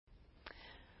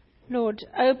Lord,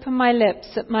 open my lips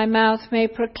that my mouth may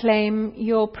proclaim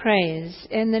your praise.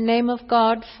 In the name of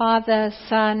God, Father,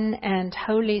 Son, and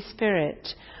Holy Spirit.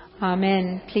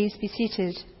 Amen. Please be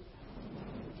seated.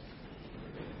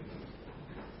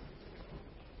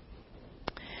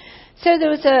 So there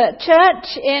was a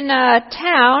church in a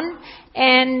town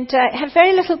and had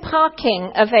very little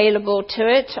parking available to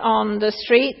it on the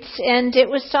streets, and it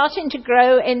was starting to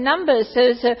grow in numbers. So there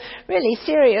was a really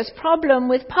serious problem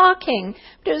with parking.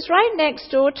 But it was right next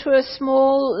door to a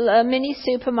small mini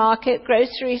supermarket,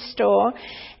 grocery store,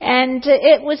 and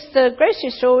the grocery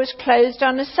store was closed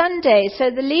on a Sunday. So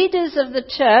the leaders of the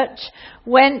church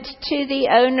went to the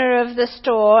owner of the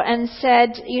store and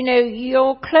said,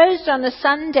 you're closed on a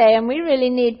Sunday and we really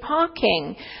need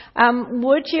parking.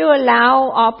 Would you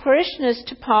allow our parishioners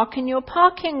to park in your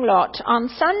parking lot on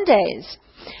Sundays?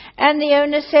 And the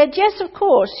owner said, yes, of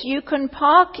course, you can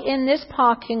park in this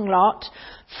parking lot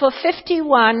for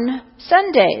 51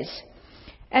 Sundays.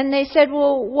 And they said,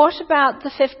 well, what about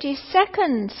the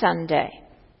 52nd Sunday?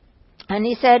 And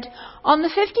he said, on the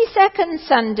 52nd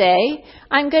Sunday,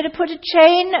 I'm going to put a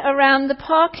chain around the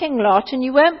parking lot and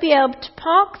you won't be able to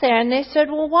park there. And they said,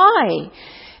 well, why?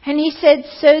 And he said,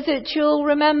 so that you'll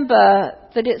remember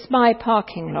that it's my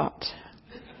parking lot.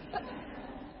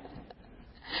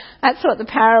 That's what the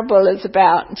parable is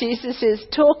about. Jesus is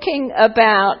talking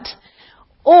about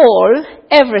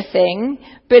everything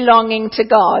belonging to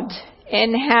God,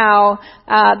 in how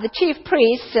the chief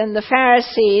priests and the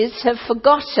Pharisees have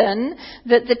forgotten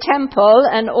that the temple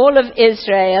and all of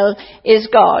Israel is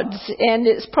God's. And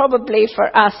it's probably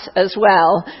for us as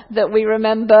well that we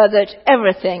remember that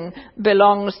everything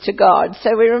belongs to God. So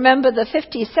we remember the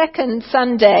 52nd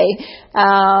Sunday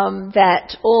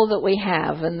that all that we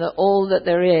have and that all that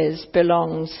there is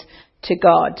belongs to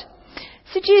God.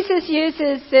 So Jesus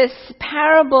uses this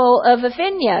parable of a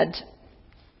vineyard,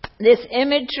 this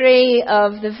imagery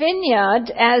of the vineyard,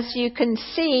 as you can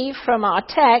see from our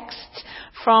text,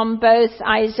 from both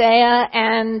Isaiah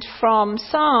and from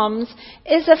Psalms,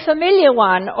 is a familiar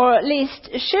one, or at least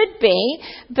should be.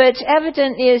 But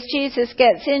evidently, as Jesus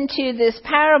gets into this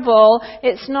parable,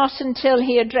 it's not until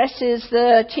he addresses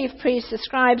the chief priests, the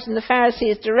scribes, and the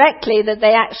Pharisees directly that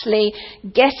they actually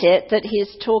get it, that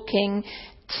he's talking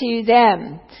to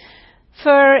them.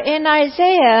 For in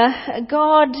Isaiah,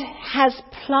 God has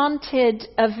planted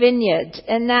a vineyard,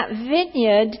 and that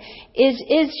vineyard is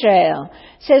Israel.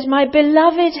 It says, my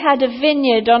beloved had a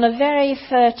vineyard on a very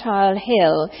fertile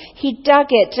hill. He dug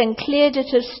it and cleared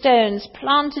it of stones,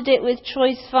 planted it with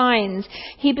choice vines.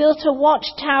 He built a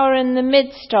watchtower in the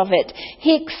midst of it.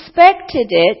 He expected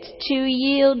it to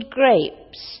yield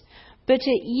grapes, but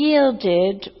it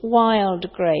yielded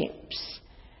wild grapes.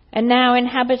 And now,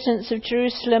 inhabitants of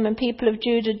Jerusalem and people of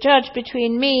Judah, judge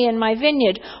between me and my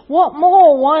vineyard. What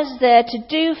more was there to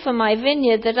do for my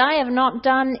vineyard that I have not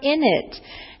done in it?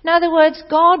 In other words,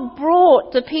 God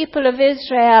brought the people of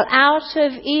Israel out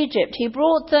of Egypt. He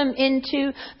brought them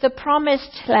into the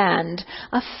promised land,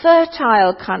 a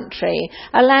fertile country,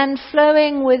 a land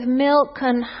flowing with milk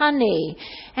and honey.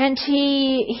 And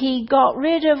he got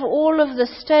rid of all of the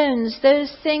stones,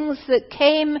 those things that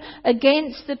came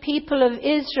against the people of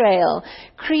Israel,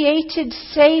 created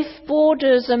safe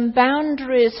borders and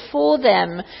boundaries for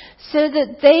them so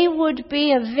that they would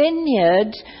be a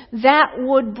vineyard that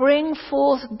would bring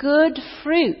forth good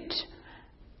fruit.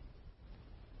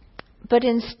 But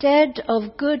instead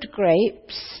of good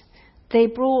grapes, they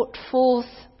brought forth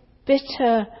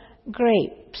bitter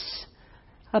grapes,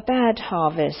 a bad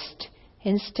harvest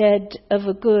instead of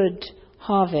a good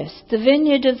harvest. The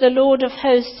vineyard of the Lord of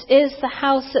hosts is the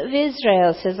house of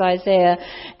Israel, says Isaiah,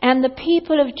 and the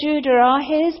people of Judah are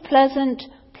his pleasant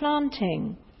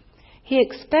planting. He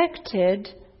expected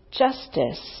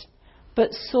justice,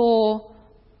 but saw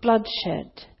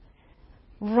bloodshed.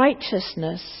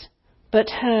 Righteousness, but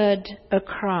heard a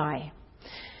cry.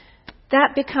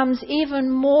 That becomes even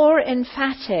more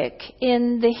emphatic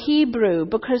in the Hebrew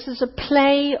because there's a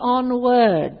play on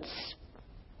words.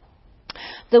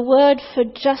 The word for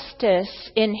justice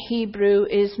in Hebrew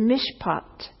is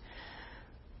mishpat.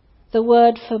 The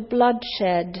word for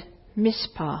bloodshed,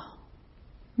 mispah.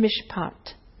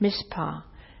 Mishpat, mispah.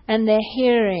 And they're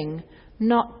hearing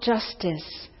not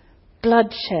justice,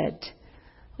 bloodshed.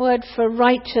 Word for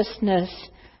righteousness,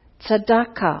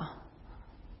 tzedakah.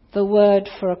 The word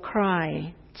for a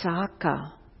cry,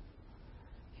 tzaka.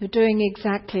 You're doing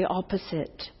exactly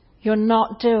opposite. You're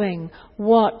not doing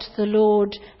what the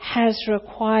Lord has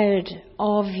required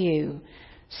of you,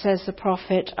 says the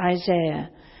prophet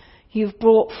Isaiah. You've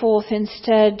brought forth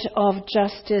instead of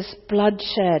justice,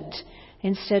 bloodshed,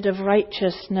 instead of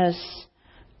righteousness,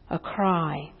 a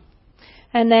cry.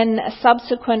 And then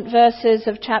subsequent verses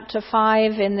of chapter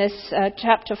 5, in this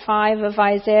chapter 5 of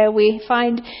Isaiah, we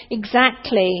find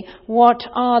exactly what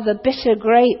are the bitter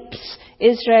grapes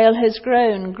Israel has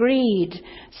grown: greed,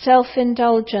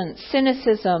 self-indulgence,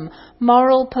 cynicism,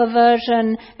 moral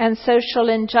perversion, and social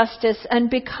injustice. And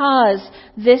because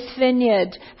this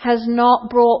vineyard has not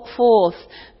brought forth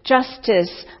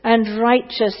justice and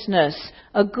righteousness,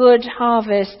 a good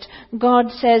harvest,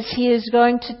 God says he is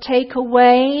going to take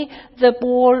away the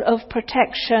wall of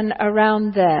protection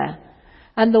around there.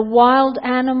 And the wild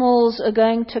animals are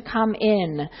going to come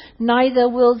in. Neither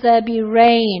will there be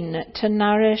rain to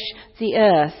nourish the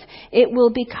earth. It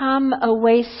will become a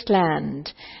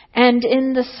wasteland. And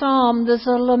in the psalm there's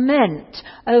a lament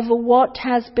over what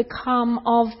has become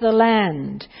of the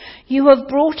land. You have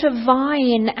brought a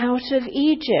vine out of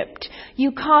Egypt.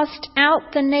 You cast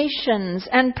out the nations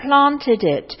and planted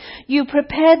it. You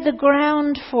prepared the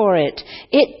ground for it.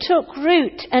 It took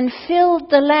root and filled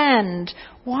the land.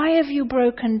 Why have you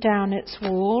broken down its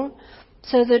wall,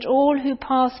 so that all who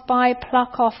pass by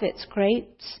pluck off its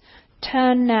grapes?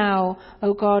 Turn now,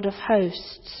 O God of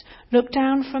hosts. Look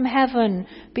down from heaven.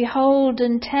 Behold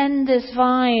and tend this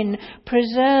vine.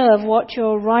 Preserve what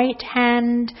your right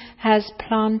hand has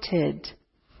planted.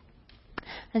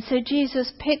 And so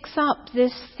Jesus picks up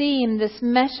this theme, this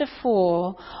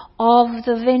metaphor of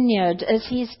the vineyard, as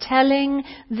he's telling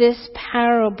this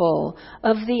parable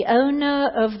of the owner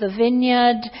of the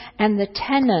vineyard and the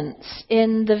tenants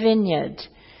in the vineyard.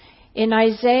 In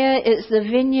Isaiah, it's the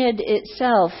vineyard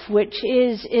itself, which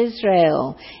is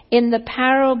Israel. In the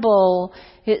parable,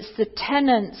 it's the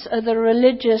tenants are the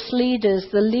religious leaders,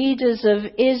 the leaders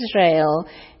of Israel,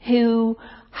 who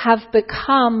have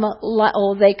become,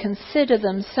 or they consider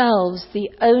themselves, the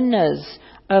owners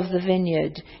of the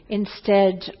vineyard,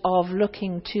 instead of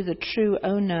looking to the true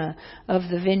owner of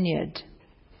the vineyard.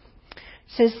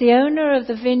 It says the owner of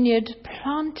the vineyard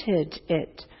planted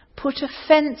it, put a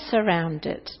fence around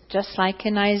it, just like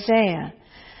in Isaiah,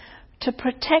 to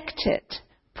protect it,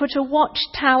 put a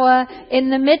watchtower in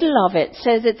the middle of it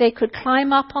so that they could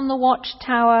climb up on the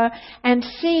watchtower and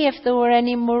see if there were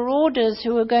any marauders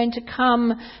who were going to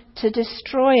come to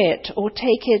destroy it or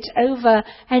take it over,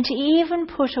 and to even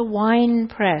put a wine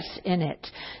press in it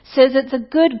so that the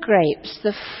good grapes,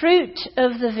 the fruit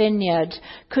of the vineyard,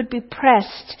 could be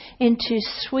pressed into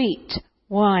sweet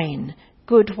wine,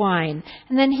 good wine.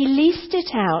 And then he leased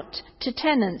it out to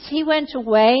tenants. He went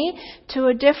away to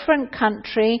a different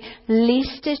country,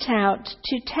 leased it out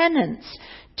to tenants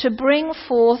to bring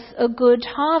forth a good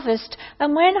harvest.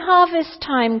 And when harvest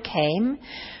time came,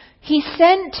 he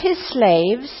sent his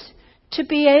slaves to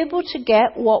be able to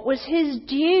get what was his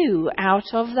due out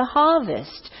of the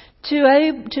harvest,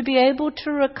 to be able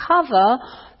to recover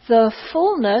the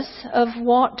fullness of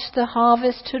what the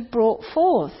harvest had brought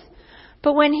forth.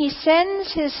 But when he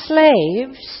sends his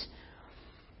slaves,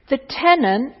 the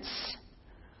tenants,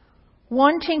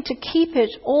 wanting to keep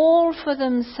it all for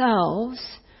themselves,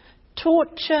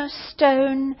 torture,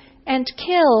 stone, and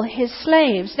kill his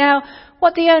slaves. Now,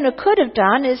 what the owner could have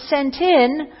done is sent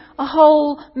in a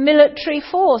whole military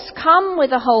force, come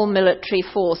with a whole military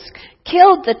force,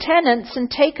 killed the tenants and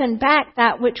taken back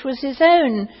that which was his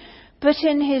own. But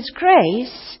in his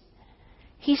grace,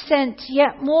 he sent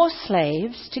yet more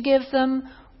slaves to give them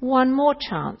one more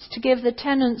chance, to give the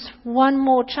tenants one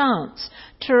more chance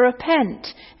to repent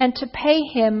and to pay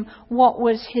him what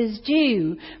was his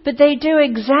due. But they do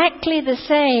exactly the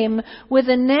same with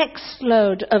the next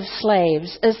load of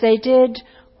slaves as they did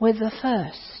with the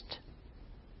first.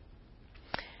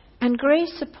 And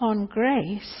grace upon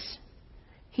grace,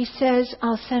 he says,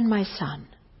 I'll send my son,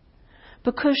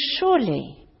 because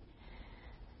surely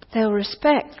they'll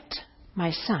respect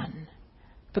my son,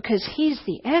 because he's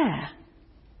the heir.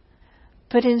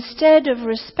 But instead of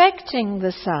respecting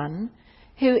the son,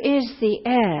 who is the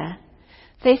heir,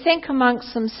 they think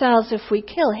amongst themselves, if we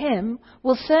kill him,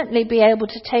 we'll certainly be able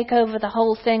to take over the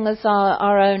whole thing as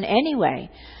our own anyway,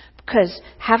 because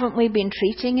haven't we been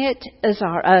treating it as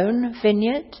our own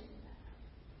vineyard?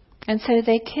 And so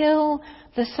they kill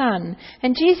the son.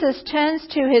 And Jesus turns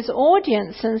to his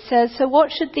audience and says, so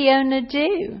what should the owner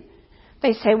do?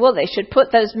 They say, well, they should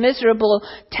put those miserable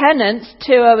tenants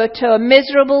to a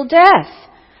miserable death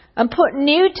and put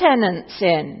new tenants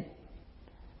in.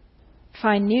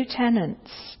 Find new tenants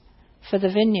for the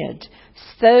vineyard.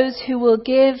 Those who will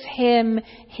give him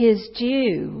his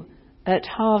due at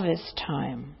harvest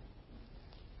time.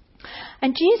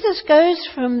 And Jesus goes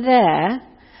from there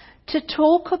to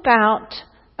talk about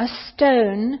a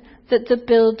stone that the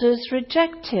builders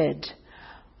rejected.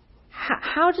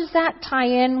 How does that tie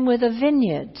in with a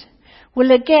vineyard?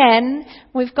 Well, again,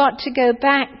 we've got to go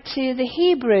back to the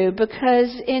Hebrew,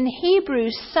 because in Hebrew,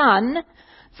 son,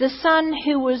 the son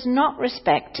who was not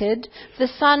respected, the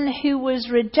son who was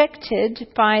rejected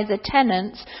by the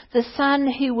tenants, the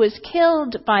son who was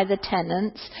killed by the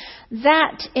tenants,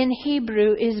 that in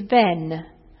Hebrew is ben.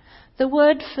 The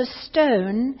word for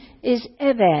stone is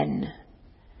eben.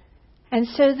 And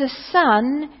so the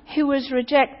son who was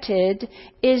rejected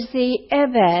is the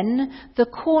eben, the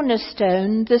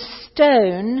cornerstone, the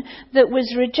stone that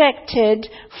was rejected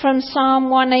from Psalm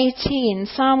 118.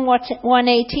 Psalm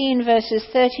 118 verses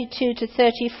 32 to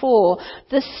 34.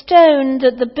 The stone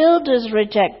that the builders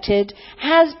rejected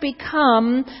has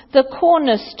become the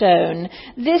cornerstone.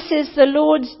 This is the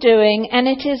Lord's doing, and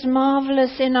it is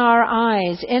marvelous in our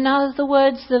eyes. In other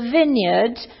words, the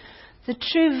vineyard, the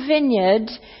true vineyard,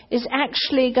 is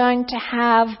actually going to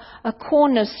have a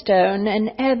cornerstone, an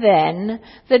eben,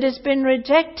 that has been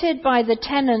rejected by the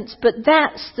tenants, but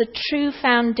that's the true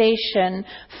foundation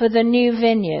for the new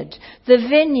vineyard. The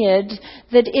vineyard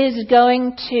that is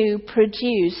going to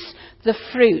produce the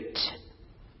fruit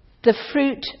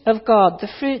of God, the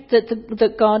fruit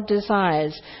that God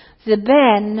desires. The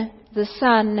ben, the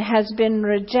son, has been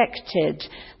rejected.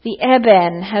 The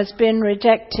eben has been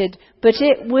rejected, but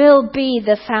it will be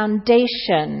the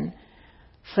foundation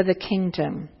for the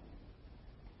kingdom.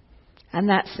 And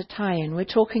that's the tie-in. We're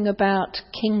talking about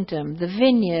kingdom. The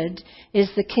vineyard is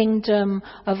the kingdom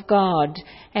of God.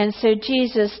 And so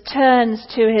Jesus turns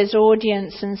to his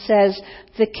audience and says,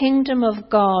 the kingdom of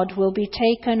God will be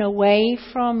taken away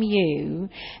from you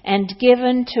and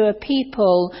given to a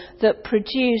people that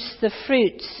produce the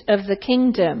fruits of the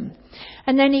kingdom.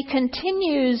 And then he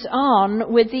continues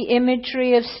on with the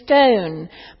imagery of stone.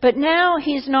 But now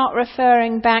he's not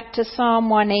referring back to Psalm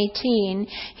 118.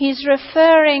 He's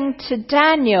referring to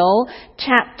Daniel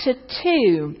chapter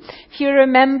 2. If you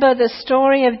remember the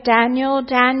story of Daniel,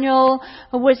 Daniel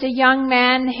was a young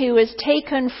man who was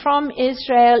taken from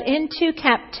Israel into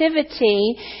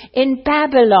captivity in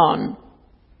Babylon.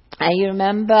 You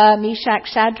remember Meshach,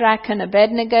 Shadrach and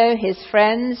Abednego, his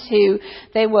friends, who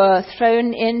they were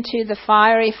thrown into the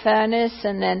fiery furnace,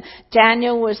 and then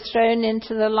Daniel was thrown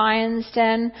into the lion's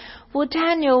den. Well,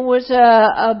 Daniel was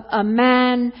a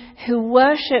man who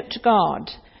worshipped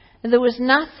God. There was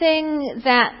nothing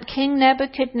that King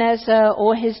Nebuchadnezzar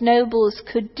or his nobles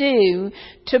could do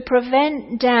to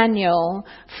prevent Daniel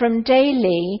from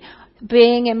daily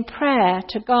being in prayer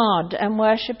to God and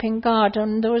worshipping God.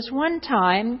 And there was one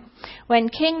time when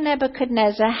King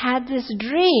Nebuchadnezzar had this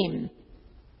dream,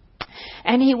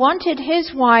 and he wanted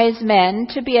his wise men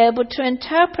to be able to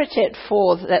interpret it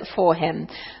for him.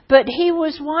 But he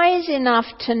was wise enough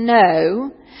to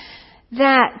know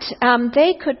that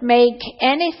they could make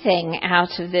anything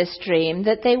out of this dream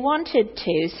that they wanted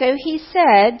to. So he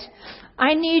said,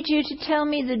 I need you to tell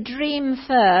me the dream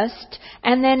first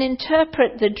and then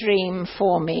interpret the dream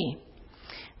for me.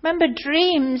 Remember,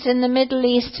 dreams in the Middle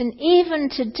East and even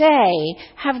today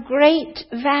have great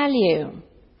value.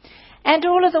 And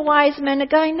all of the wise men are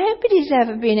going, nobody's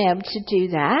ever been able to do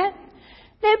that.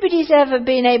 Nobody's ever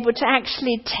been able to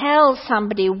actually tell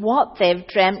somebody what they've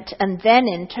dreamt and then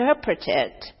interpret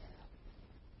it.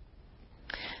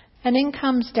 And in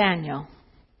comes Daniel.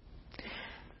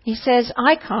 He says,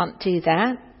 I can't do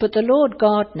that, but the Lord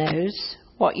God knows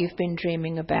what you've been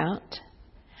dreaming about.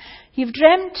 You've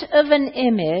dreamt of an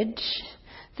image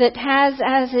that has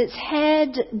as its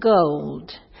head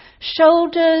gold,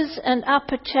 shoulders and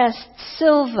upper chest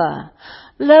silver,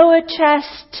 lower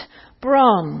chest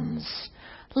bronze,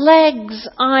 legs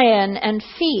iron and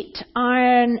feet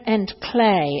iron and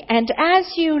clay. And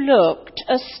as you looked,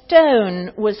 a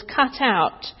stone was cut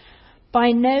out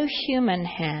by no human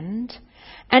hand,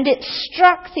 and it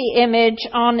struck the image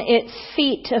on its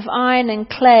feet of iron and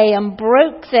clay and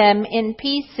broke them in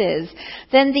pieces.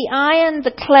 Then the iron,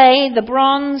 the clay, the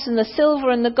bronze and the silver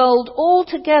and the gold all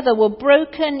together were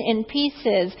broken in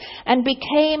pieces and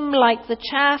became like the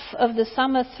chaff of the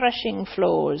summer threshing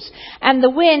floors. And the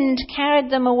wind carried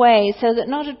them away so that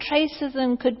not a trace of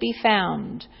them could be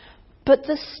found. But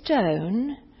the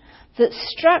stone that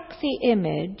struck the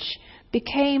image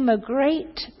became a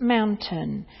great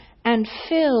mountain and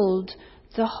filled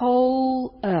the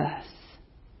whole earth.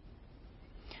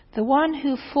 The one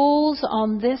who falls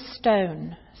on this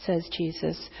stone, says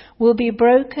Jesus, will be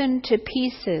broken to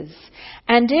pieces,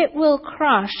 and it will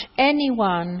crush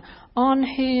anyone on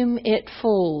whom it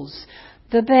falls.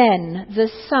 The Ben,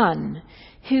 the son,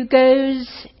 who goes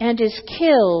and is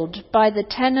killed by the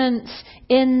tenants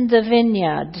in the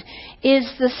vineyard, is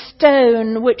the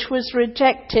stone which was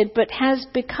rejected but has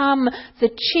become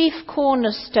the chief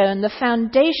cornerstone, the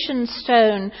foundation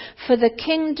stone for the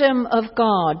kingdom of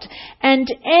God. And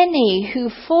any who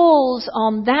falls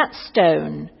on that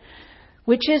stone,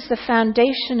 which is the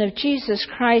foundation of Jesus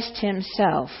Christ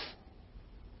himself,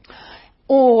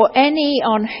 or any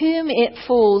on whom it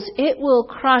falls, it will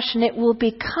crush, and it will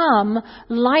become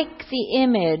like the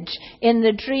image in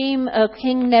the dream of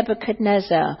King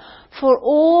Nebuchadnezzar. For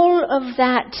all of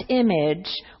that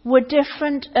image were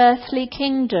different earthly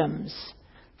kingdoms.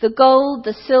 The gold,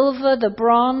 the silver, the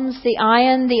bronze, the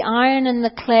iron and the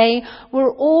clay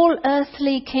were all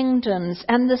earthly kingdoms,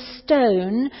 and the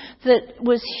stone that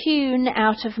was hewn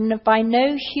out of by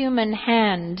no human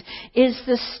hand is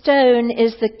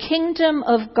the kingdom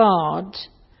of God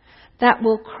that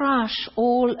will crush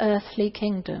all earthly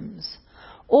kingdoms.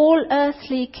 All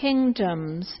earthly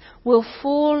kingdoms will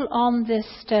fall on this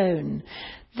stone.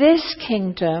 This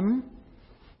kingdom,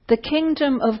 the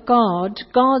kingdom of God,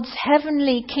 God's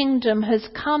heavenly kingdom, has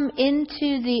come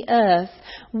into the earth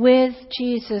with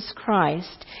Jesus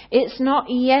Christ. It's not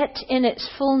yet in its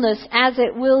fullness as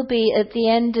it will be at the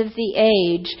end of the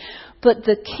age, but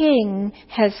the King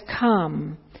has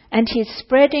come. And he's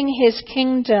spreading his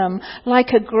kingdom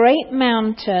like a great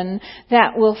mountain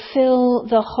that will fill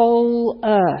the whole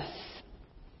earth.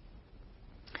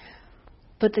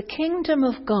 But the kingdom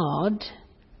of God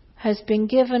has been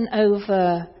given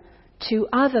over to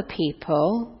other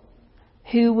people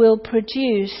who will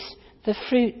produce the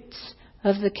fruits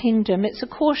of the kingdom. It's a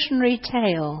cautionary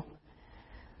tale.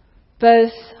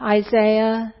 Both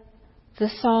Isaiah, the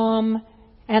Psalm,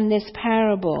 and this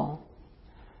parable.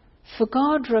 For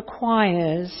God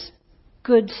requires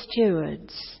good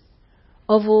stewards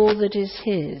of all that is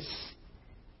his,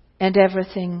 and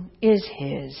everything is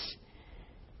his.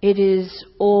 It is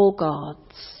all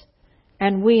God's,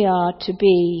 and we are to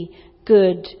be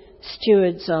good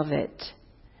stewards of it.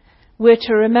 We're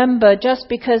to remember, just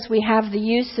because we have the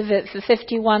use of it for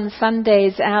 51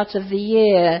 Sundays out of the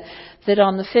year, that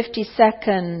on the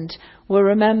 52nd we'll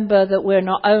remember that we're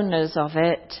not owners of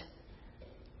it.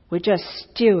 We're just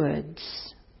stewards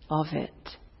of it.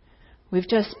 We've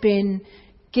just been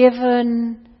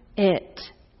given it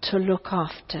to look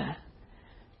after,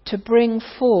 to bring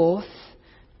forth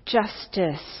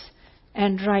justice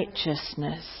and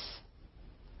righteousness.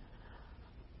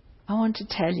 I want to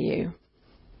tell you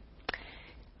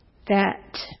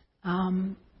that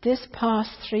this past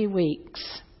 3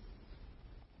 weeks,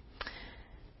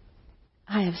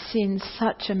 I have seen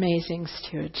such amazing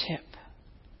stewardship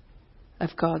of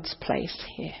God's place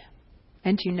here.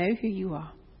 And you know who you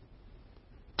are.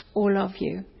 All of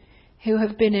you who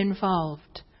have been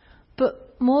involved.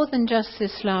 But more than just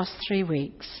this last 3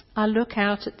 weeks, I look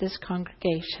out at this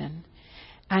congregation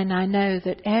and I know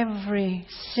that every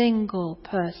single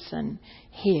person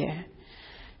here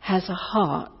has a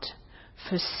heart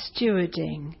for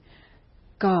stewarding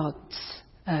God's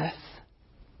earth,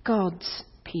 God's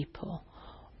people,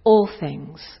 all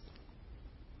things.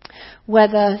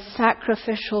 Whether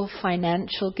sacrificial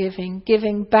financial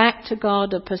giving back to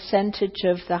God a percentage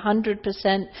of the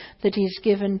 100% that he's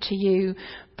given to you,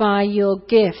 by your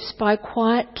gifts, by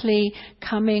quietly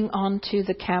coming onto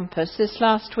the campus. This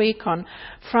last week on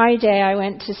Friday I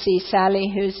went to see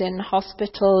Sally, who's in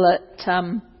hospital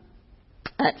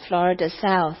at Florida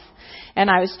South. And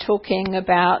I was talking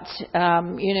about,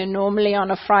 normally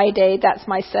on a Friday, that's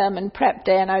my sermon prep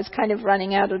day, and I was kind of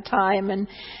running out of time. And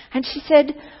she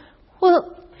said,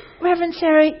 well, Reverend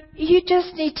Sarah, you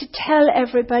just need to tell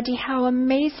everybody how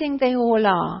amazing they all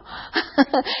are.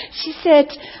 She said,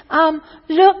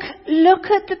 look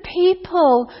at the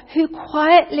people who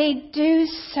quietly do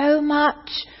so much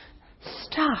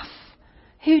stuff,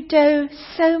 who do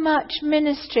so much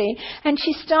ministry. And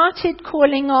she started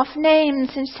calling off names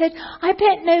and said, I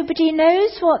bet nobody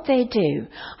knows what they do.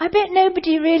 I bet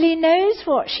nobody really knows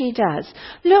what she does.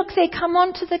 Look, they come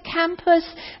onto the campus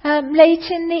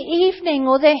late in the evening,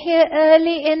 or they're here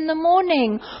early in the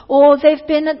morning, or they've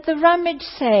been at the rummage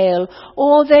sale,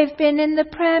 or they've been in the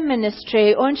prayer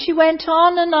ministry. And she went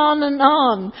on and on and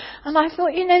on. And I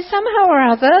thought, somehow or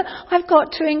other, I've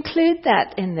got to include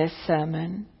that in this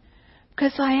sermon.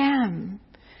 Because I am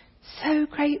so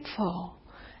grateful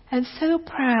and so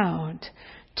proud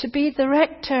to be the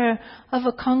rector of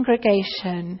a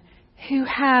congregation who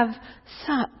have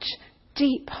such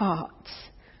deep hearts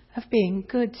of being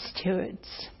good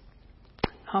stewards.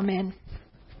 Amen.